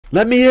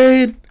Let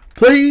me in,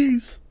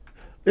 please.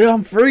 Yeah,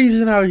 I'm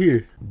freezing out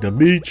here.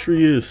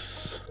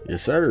 Demetrius.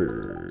 Yes,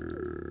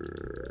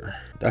 sir.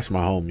 That's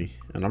my homie.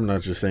 And I'm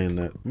not just saying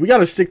that. We got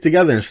to stick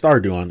together in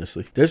Stardew,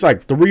 honestly. There's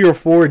like 3 or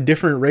 4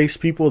 different race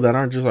people that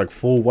aren't just like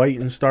full white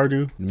in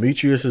Stardew.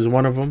 Demetrius is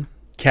one of them.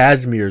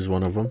 Casimir is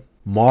one of them.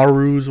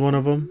 Maru's one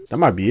of them. That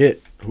might be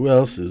it. Who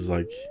else is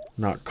like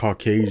not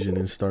Caucasian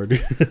in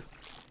Stardew?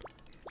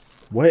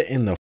 What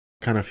in the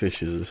kind of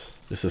fish is this?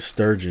 It's a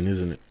sturgeon,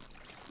 isn't it?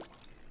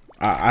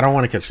 I don't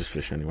want to catch this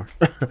fish anymore.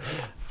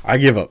 I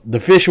give up. The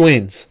fish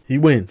wins. He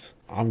wins.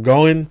 I'm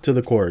going to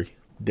the quarry.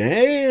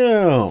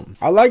 Damn.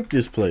 I like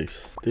this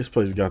place. This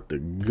place got the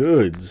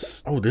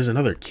goods. Oh, there's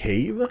another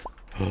cave?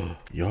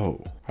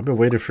 Yo, I've been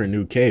waiting for a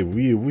new cave.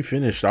 We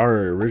finished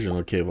our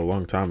original cave a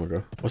long time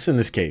ago. What's in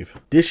this cave?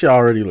 This shit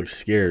already looks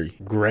scary.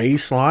 Gray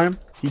slime?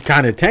 He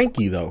kind of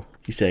tanky though.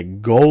 He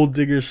said, gold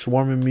diggers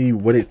swarming me,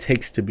 what it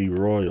takes to be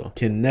royal.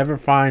 Can never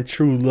find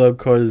true love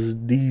cause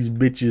these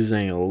bitches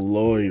ain't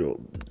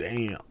loyal.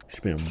 Damn. He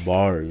spent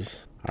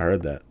bars. I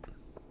heard that.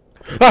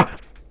 Ah!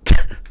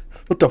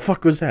 What the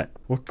fuck was that?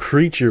 What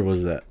creature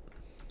was that?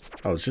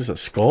 Oh, it's just a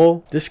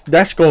skull?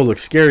 That skull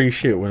looks scary as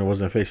shit when it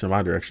wasn't facing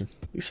my direction.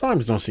 These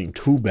slimes don't seem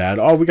too bad.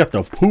 Oh, we got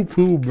the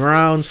poo-poo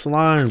brown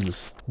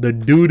slimes. The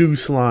doo-doo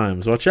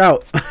slimes. Watch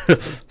out.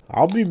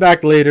 I'll be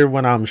back later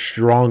when I'm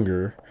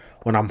stronger.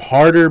 When I'm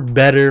harder,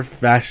 better,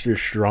 faster,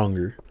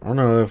 stronger. I don't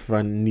know if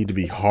I need to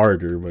be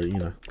harder, but you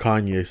know,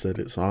 Kanye said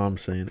it, so I'm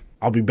saying it.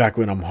 I'll be back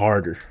when I'm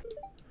harder.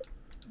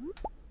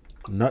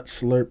 Nut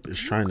Slurp is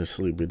trying to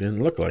sleep. It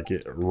didn't look like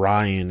it.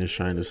 Ryan is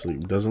trying to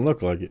sleep. Doesn't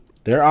look like it.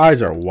 Their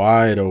eyes are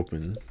wide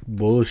open.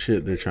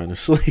 Bullshit, they're trying to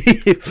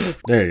sleep.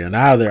 There you go.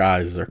 Now their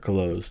eyes are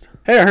closed.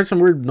 Hey, I heard some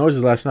weird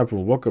noises last night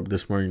and woke up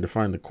this morning to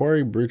find the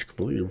quarry bridge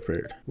completely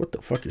repaired. What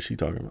the fuck is she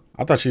talking about?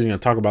 I thought she was going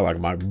to talk about like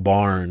my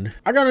barn.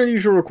 I got an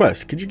unusual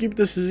request. Could you keep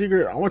this a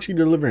secret? I want you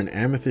to deliver an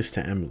amethyst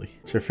to Emily.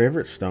 It's her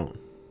favorite stone.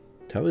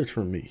 Tell her it's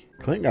from me.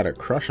 Clint got a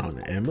crush on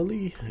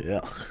Emily?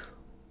 Ugh.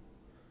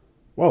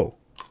 Whoa.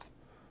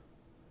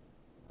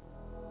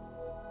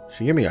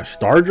 She gave me a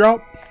star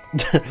drop?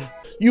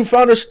 You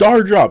found a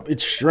star drop.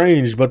 It's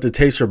strange, but the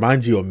taste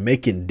reminds you of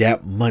making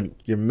that money.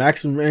 Your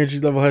maximum energy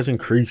level has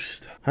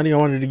increased. Honey, I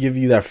wanted to give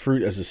you that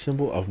fruit as a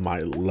symbol of my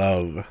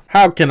love.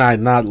 How can I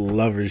not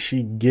love her?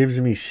 She gives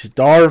me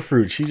star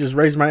fruit. She just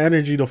raised my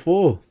energy to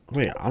full.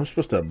 Wait, I'm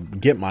supposed to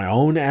get my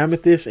own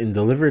amethyst and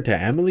deliver it to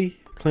Emily?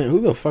 Clint,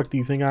 who the fuck do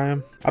you think I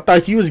am? I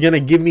thought he was gonna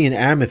give me an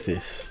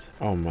amethyst.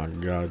 Oh my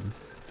god.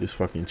 This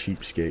fucking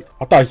cheapskate.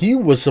 I thought he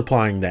was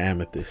supplying the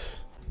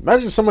amethyst.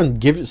 Imagine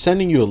someone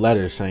sending you a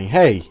letter saying,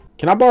 hey,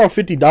 can I borrow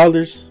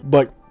 $50?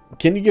 But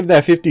can you give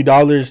that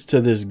 $50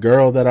 to this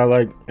girl that I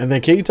like? And then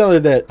can you tell her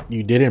that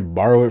you didn't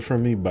borrow it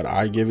from me, but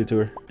I give it to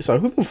her? It's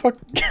like, who the fuck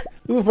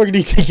do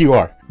you think you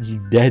are?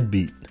 You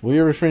deadbeat. Will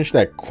you ever finish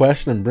that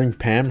quest and bring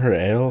Pam her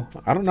ale?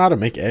 I don't know how to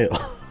make ale.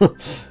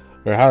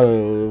 Or how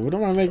to, what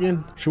am I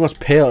making? She wants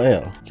pale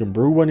ale. You can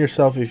brew one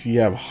yourself if you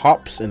have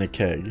hops in a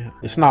keg.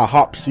 It's not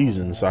hop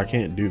season, so I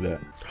can't do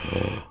that.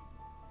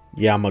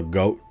 Yeah, I'm a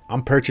goat.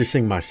 I'm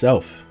purchasing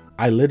myself.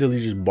 I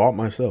literally just bought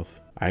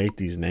myself. I hate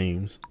these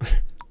names.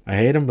 I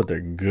hate them, but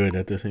they're good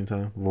at the same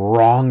time.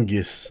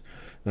 Wrongus.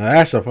 Now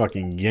that's a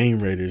fucking Game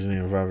Raiders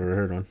name if I've ever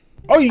heard one.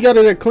 Oh, you got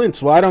it at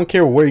Clint's. Well, I don't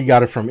care where you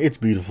got it from. It's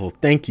beautiful.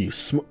 Thank you.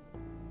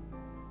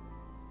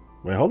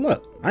 Wait, hold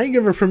up. I ain't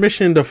give her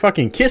permission to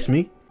fucking kiss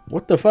me.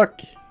 What the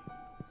fuck?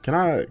 Can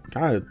I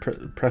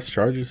press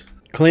charges?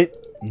 Clint,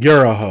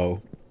 you're a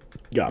hoe.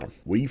 Got him.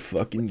 We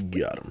fucking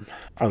got him.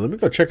 All right, let me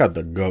go check out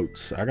the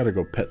goats. I gotta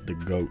go pet the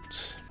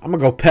goats. I'm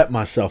gonna go pet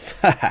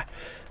myself.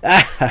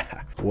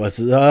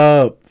 What's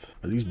up?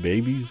 Are these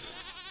babies?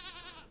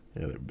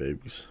 Yeah, they're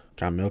babies.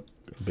 Can I milk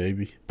a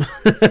baby?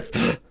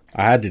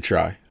 I had to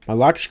try. My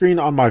lock screen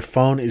on my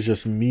phone is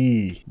just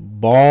me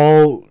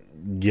ball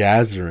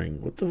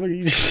gathering. What the fuck did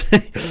you just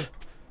say?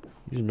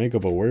 You just make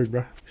up a word,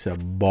 bro. You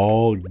said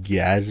ball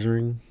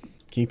gathering.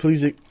 Can you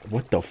please?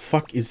 What the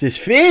fuck is this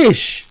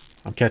fish?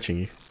 I'm catching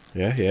you.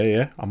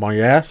 Yeah. I'm on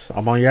your ass.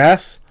 I'm on your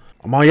ass.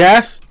 I'm on your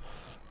ass.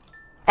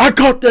 I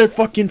caught that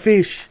fucking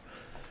fish.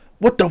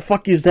 What the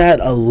fuck is that?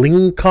 A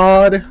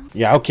lingcod?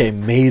 Yeah, okay,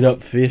 made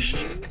up fish.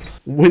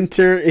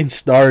 Winter and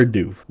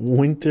Stardew.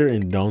 Winter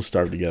and Don't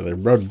Starve Together.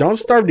 Bro, Don't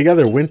Starve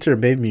Together, Winter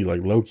made me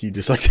like low-key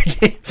dislike the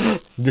game.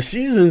 The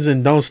seasons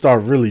in Don't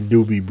Starve really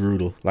do be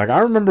brutal. Like, I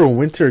remember when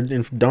Winter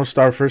and Don't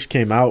Starve first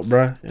came out,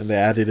 bruh, and they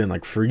added in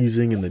like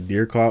freezing and the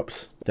deer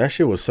clops. That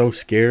shit was so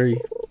scary.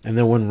 And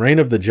then when Reign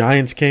of the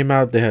Giants came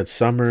out, they had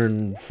summer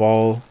and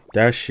fall.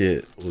 That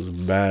shit was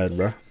bad,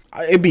 bruh.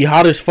 It'd be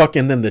hot as fuck,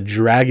 and then the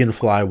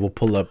dragonfly will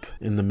pull up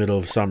in the middle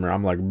of summer.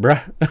 I'm like,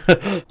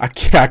 bruh, I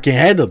can't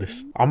handle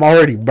this. I'm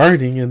already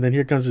burning, and then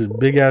here comes this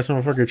big ass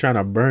motherfucker trying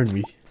to burn me.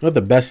 You know what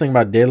the best thing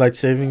about daylight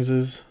savings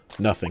is?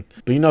 Nothing.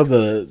 But you know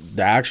the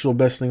actual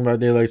best thing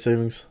about daylight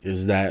savings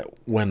is that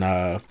when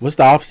what's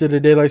the opposite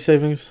of daylight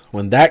savings?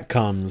 When that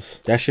comes,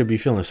 that should be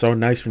feeling so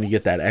nice when you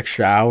get that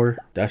extra hour.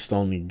 That's the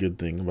only good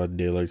thing about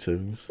daylight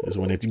savings is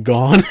when it's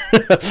gone.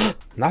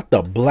 Not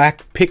the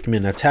black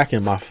Pikmin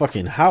attacking my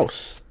fucking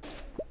house.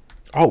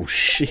 Oh,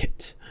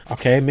 shit.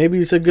 Okay,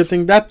 maybe it's a good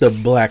thing that the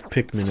black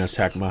Pikmin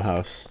attacked my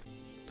house.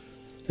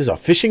 There's a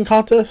fishing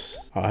contest?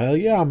 Oh, hell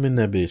yeah, I'm in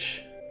that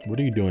bitch. What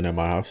are you doing at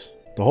my house?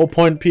 The whole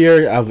point,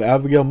 Pierre, of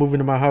Abigail moving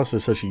to my house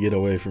is so she get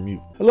away from you.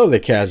 Hello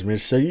there, Casimir.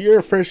 So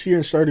your first year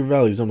in Stardew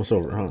Valley is almost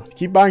over, huh?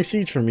 Keep buying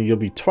seeds from me, you'll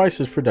be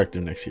twice as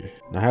productive next year.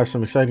 And I have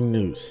some exciting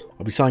news.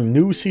 I'll be selling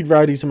new seed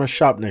varieties in my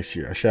shop next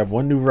year. I should have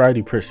one new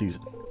variety per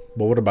season.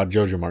 But what about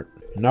Jojo Mart?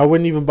 And I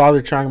wouldn't even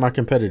bother trying my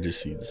competitor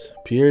seeds.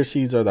 Pierre's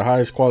seeds are the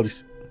highest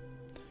quality.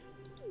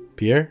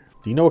 Pierre,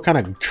 do you know what kind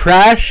of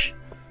trash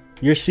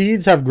your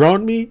seeds have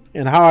grown me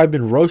and how I've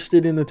been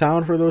roasted in the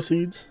town for those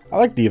seeds? I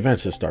like the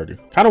events that started.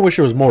 Kind of wish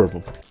there was more of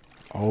them.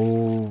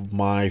 Oh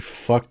my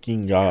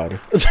fucking god.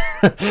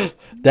 That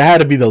had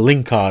to be the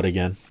link card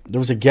again. There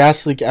was a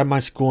gas leak at my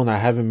school and I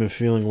haven't been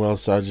feeling well,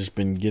 so I've just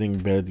been getting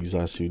bed these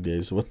last few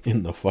days. What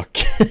in the fuck?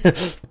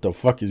 What the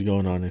fuck is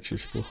going on at your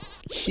school?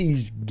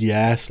 He's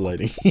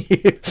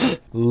gaslighting.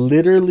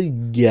 Literally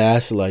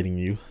gaslighting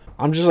you.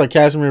 I'm just like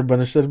Casimir, but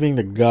instead of being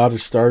the god of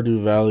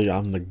Stardew Valley,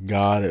 I'm the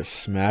god at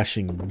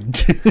smashing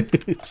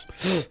dudes.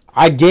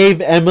 I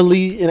gave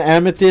Emily an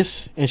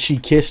amethyst and she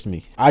kissed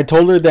me. I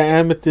told her the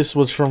amethyst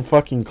was from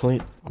fucking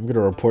Clint. I'm gonna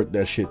report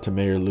that shit to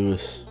Mayor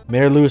Lewis.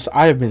 Mayor Lewis,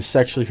 I have been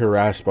sexually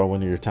harassed by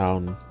one of your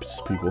town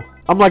people.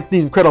 I'm like the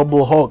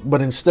Incredible Hulk,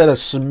 but instead of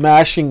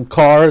smashing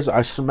cars,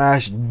 I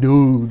smash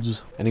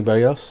dudes.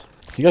 Anybody else?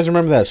 You guys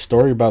remember that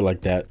story about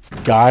like that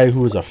guy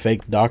who was a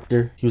fake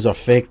doctor? He was a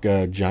fake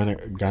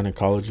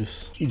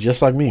gynecologist. He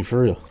just like me,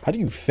 for real. How do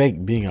you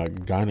fake being a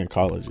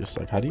gynecologist?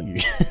 Like, how do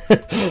you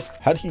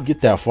how do you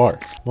get that far?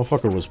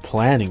 Motherfucker was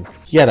planning.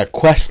 He had a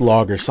quest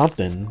log or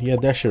something. He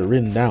had that shit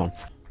written down.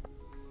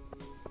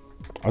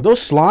 Are those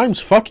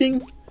slimes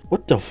fucking?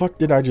 What the fuck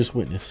did I just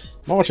witness?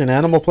 Am I watching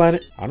Animal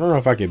Planet? I don't know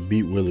if I could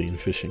beat Willie in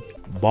fishing.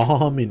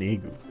 Bomb and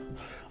Eagle.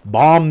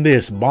 Bomb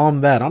this,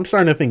 bomb that. I'm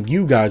starting to think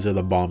you guys are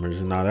the bombers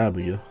and not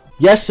Abigail.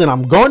 Yes, and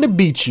I'm going to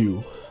beat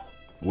you.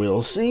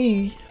 We'll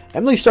see.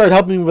 Emily started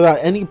helping me without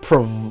any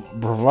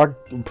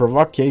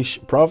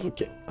provocation. I don't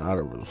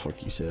know what the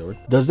fuck you said.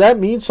 Does that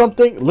mean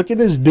something? Look at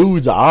this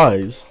dude's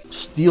eyes.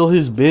 Steal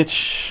his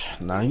bitch.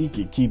 Nah, he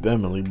could keep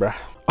Emily, bruh.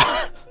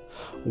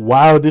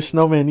 Wow, this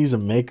snowman needs a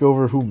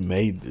makeover. Who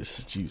made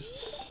this?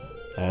 Jesus.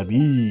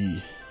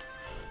 Abby.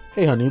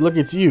 Hey, honey, look,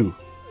 it's you.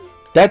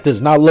 That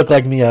does not look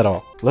like me at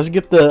all. Let's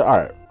get the...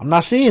 Alright, I'm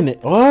not seeing it.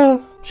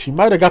 Oh, she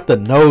might have got the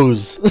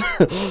nose.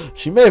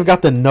 She may have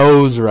got the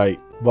nose right.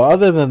 But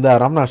other than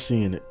that, I'm not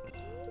seeing it.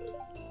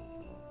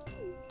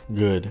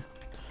 Good.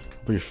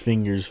 But your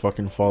fingers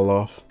fucking fall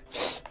off.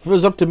 If it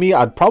was up to me,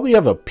 I'd probably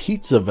have a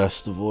pizza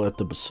festival at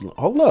the...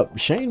 Hold up.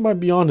 Shane might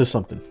be onto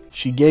something.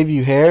 She gave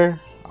you hair.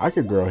 I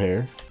could grow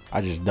hair. I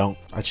just don't.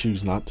 I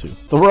choose not to.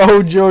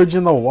 Throw George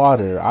in the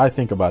water. I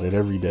think about it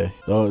every day.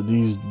 Oh,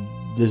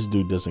 this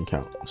dude doesn't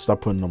count.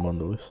 Stop putting him on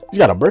the list. He's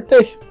got a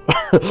birthday?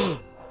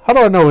 How do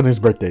I know when his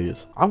birthday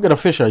is? I'm gonna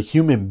fish a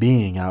human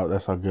being out.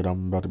 That's how good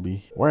I'm about to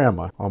be. Where am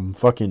I? I'm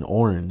fucking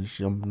orange.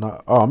 I'm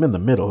not. Oh, I'm in the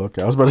middle.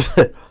 Okay, I was about to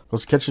say.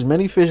 Let's catch as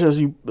many fish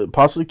as you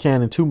possibly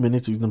can in 2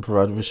 minutes using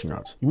provided fishing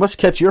rods. You must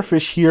catch your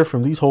fish here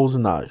from these holes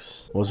in the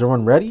ice. Was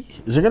everyone ready?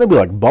 Is there gonna be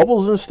like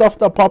bubbles and stuff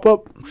that pop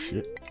up?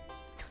 Shit.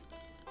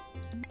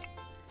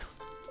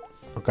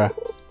 Okay.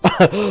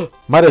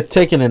 Might have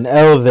taken an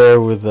L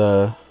there with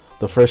the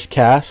first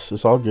cast.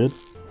 It's all good.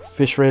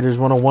 Fish Raiders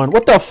 101.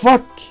 What the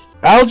fuck?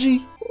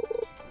 Algae?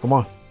 Come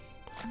on.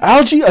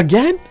 Algae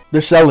again?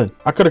 They're selling.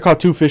 I could have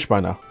caught 2 fish by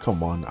now.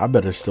 Come on. I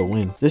better still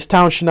win. This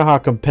town should know how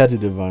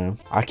competitive I am.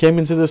 I came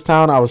into this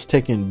town. I was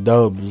taking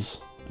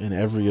dubs in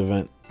every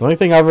event. The only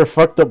thing I ever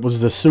fucked up was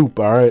the soup.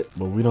 Alright.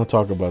 But we don't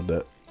talk about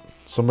that.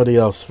 Somebody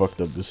else fucked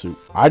up the soup.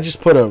 I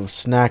just put a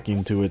snack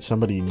into it.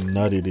 Somebody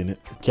nutted in it.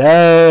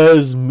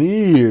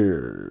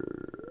 Casimir.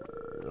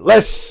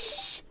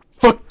 Let's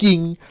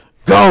fucking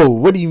go.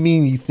 What do you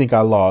mean you think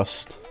I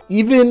lost?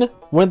 Even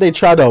when they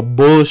try to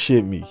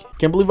bullshit me.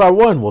 Can't believe I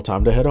won. Well,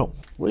 time to head home.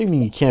 What do you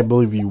mean you can't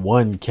believe you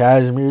won,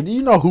 Casimir? Do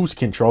you know who's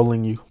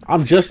controlling you?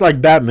 I'm just like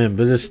Batman,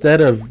 but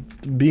instead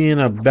of being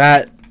a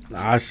bat,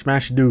 I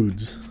smash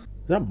dudes. Is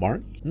that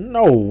Marnie?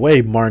 No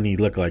way Marnie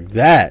looked like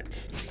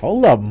that.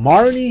 Hold up,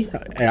 Marnie?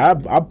 Hey, I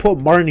put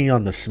Marnie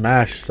on the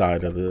smash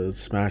side of the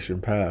smash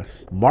and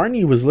pass.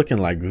 Marnie was looking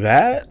like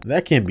that?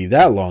 That can't be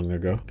that long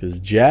ago, because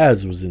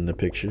Jazz was in the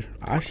picture.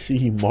 I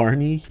see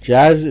Marnie.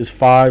 Jazz is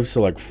 5,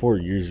 so like 4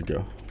 years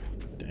ago.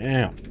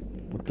 Damn.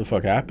 What the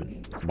fuck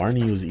happened?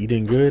 Marnie was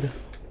eating good.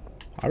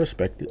 I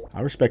respect it.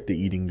 I respect the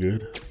eating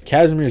good.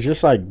 Casimir is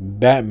just like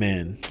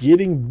Batman.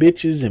 Getting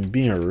bitches and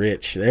being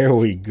rich. There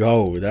we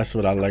go. That's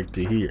what I like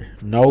to hear.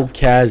 No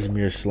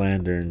Casimir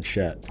slander in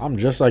chat. I'm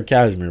just like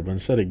Casimir, but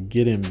instead of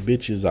getting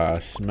bitches, I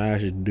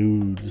smash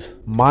dudes.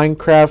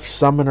 Minecraft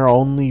Summoner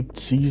only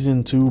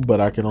season 2, but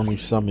I can only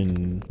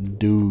summon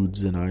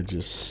dudes and I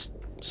just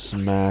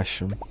smash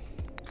them.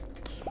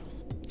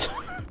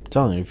 I'm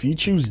telling you, if you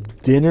choose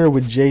dinner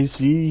with JC,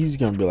 he's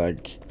gonna be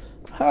like,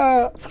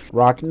 ha,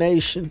 Rock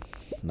Nation.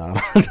 Nah,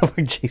 I don't know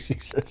what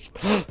JC says.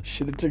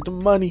 Should have took the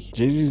money.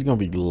 JC's gonna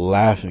be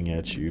laughing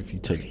at you if you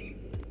take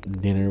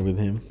dinner with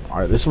him. All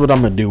right, this is what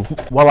I'm gonna do.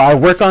 While I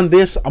work on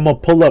this, I'm gonna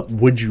pull up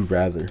Would You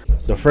Rather.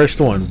 The first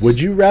one, would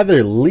you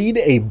rather lead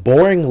a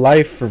boring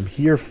life from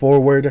here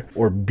forward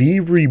or be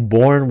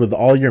reborn with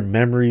all your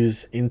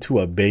memories into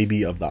a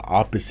baby of the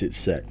opposite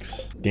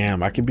sex?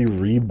 Damn, I could be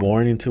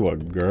reborn into a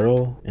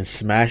girl and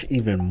smash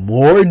even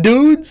more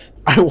dudes?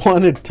 I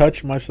want to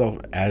touch myself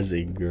as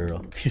a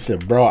girl. He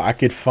said, bro, I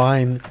could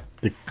find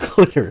the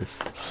clitoris.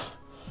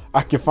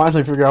 I can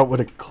finally figure out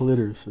what a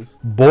clitoris is.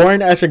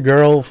 Born as a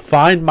girl,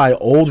 find my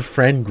old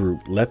friend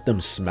group, let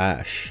them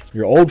smash.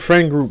 Your old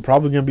friend group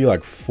probably gonna be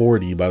like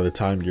 40 by the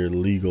time you're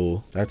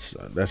legal. That's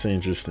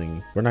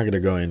interesting. We're not gonna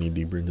go any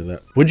deeper into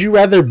that. Would you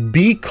rather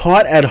be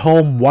caught at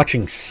home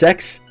watching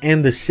Sex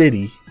and the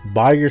City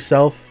by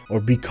yourself or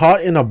be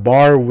caught in a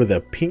bar with a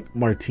pink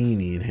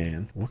martini in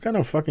hand? What kind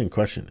of fucking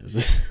question is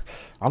this?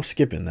 I'm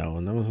skipping that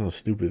one. That was so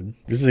stupid.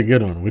 This is a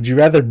good one. Would you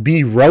rather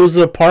be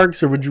Rosa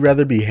Parks or would you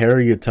rather be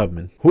Harriet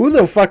Tubman? Who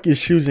the fuck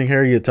is choosing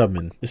Harriet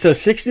Tubman? It says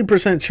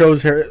 60%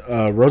 chose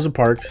Rosa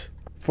Parks.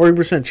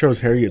 40%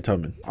 chose Harriet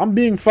Tubman. I'm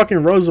being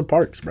fucking Rosa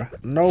Parks, bro.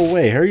 No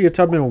way. Harriet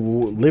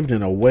Tubman lived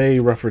in a way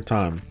rougher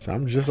time. So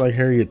I'm just like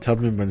Harriet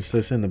Tubman, but instead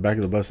of sitting in the back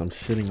of the bus, I'm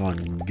sitting on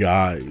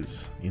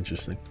guys.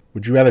 Interesting.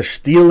 Would you rather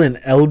steal an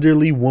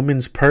elderly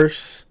woman's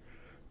purse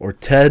or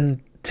tell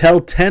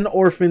 10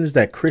 orphans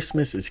that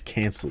Christmas is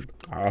canceled?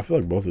 I feel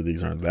like both of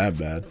these aren't that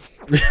bad.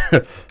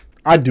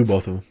 I'd do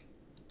both of them.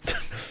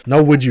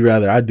 No, would you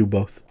rather? I'd do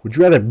both. Would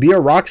you rather be a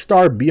rock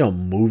star, be a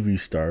movie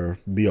star,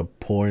 be a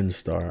porn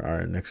star? All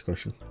right, next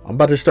question. I'm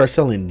about to start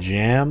selling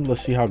jam.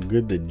 Let's see how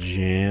good the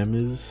jam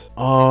is.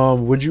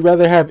 Would you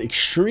rather have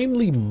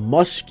extremely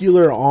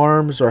muscular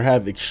arms or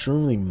have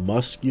extremely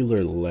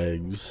muscular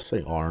legs?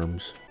 Say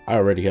arms. I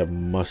already have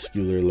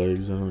muscular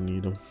legs. I don't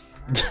need them.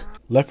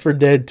 Left 4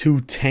 Dead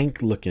 2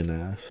 tank looking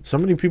ass. So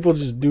many people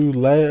just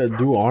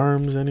do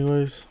arms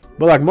anyways.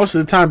 But like most of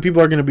the time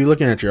people are going to be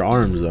looking at your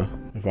arms though.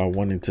 If I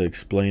wanted to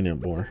explain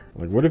it more.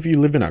 Like what if you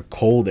live in a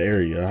cold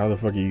area? How the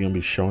fuck are you going to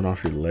be showing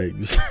off your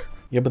legs?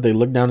 Yeah, but they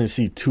look down and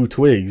see 2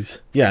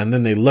 twigs. Yeah, and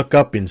then they look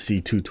up and see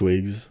 2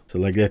 twigs. So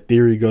like that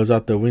theory goes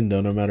out the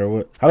window no matter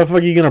what. How the fuck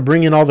are you gonna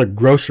bring in all the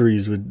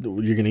groceries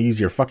you're gonna use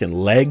your fucking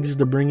legs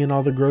to bring in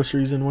all the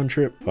groceries in one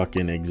trip?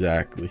 Fucking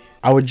exactly.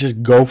 I would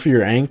just go for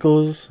your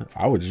ankles.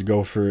 I would just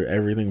go for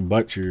everything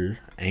but your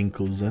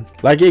ankles then.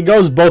 Like it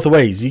goes both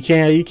ways. You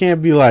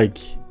can't be like,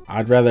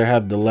 I'd rather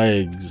have the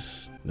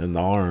legs than the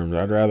arms.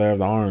 I'd rather have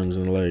the arms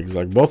than the legs.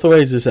 Like both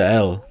ways it's a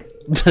L.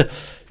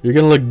 You're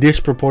gonna look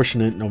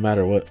disproportionate no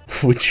matter what.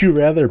 Would you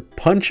rather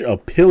punch a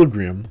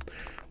pilgrim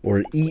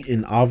or eat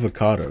an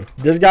avocado?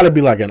 There's gotta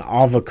be like an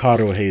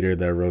avocado hater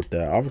that wrote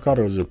that.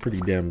 Avocados are pretty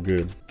damn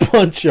good.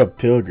 Punch a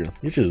pilgrim.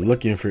 You're just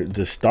looking for it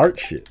to start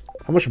shit.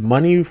 How much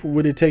money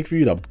would it take for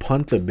you to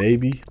punt a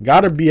baby?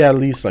 Gotta be at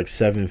least like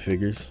 7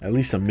 figures. At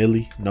least $1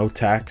 million. No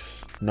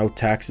tax. No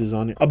taxes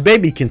on it. A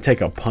baby can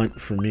take a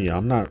punt for me.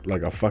 I'm not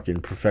like a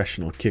fucking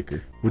professional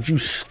kicker. Would you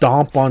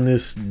stomp on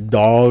this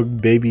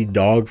baby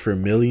dog for $1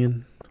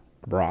 million?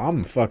 Bro,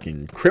 I'm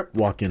fucking crip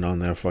walking on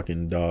that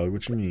fucking dog.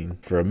 What you mean?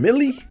 For $1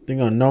 million? They're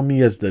gonna know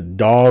me as the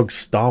dog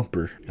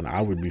stomper. And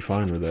I would be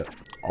fine with that.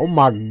 Oh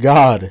my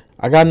god.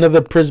 I got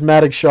another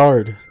prismatic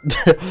shard.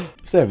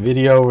 It's that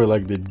video where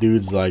like the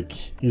dude's like,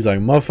 he's like,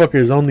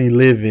 motherfuckers only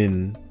live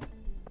in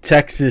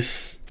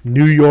Texas,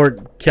 New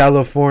York,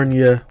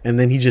 California, and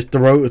then he just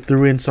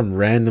threw in some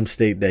random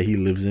state that he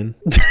lives in.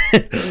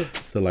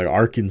 So like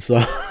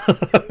Arkansas.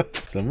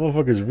 So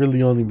motherfuckers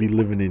really only be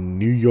living in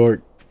New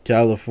York,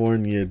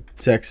 California,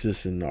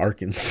 Texas, and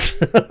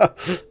Arkansas.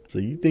 So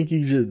you think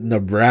he just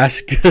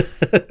Nebraska?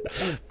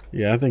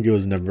 Yeah, I think it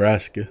was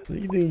Nebraska.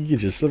 You think you could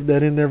just slip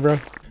that in there, bro?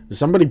 If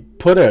somebody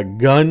put a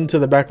gun to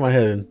the back of my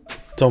head and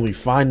told me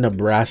find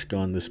Nebraska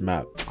on this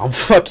map, I'm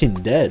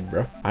fucking dead,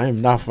 bro. I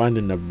am not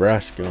finding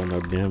Nebraska on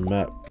that damn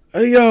map.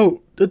 Hey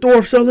yo, the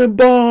dwarf selling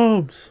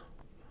bombs.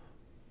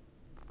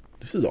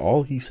 This is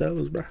all he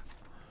sells, bro.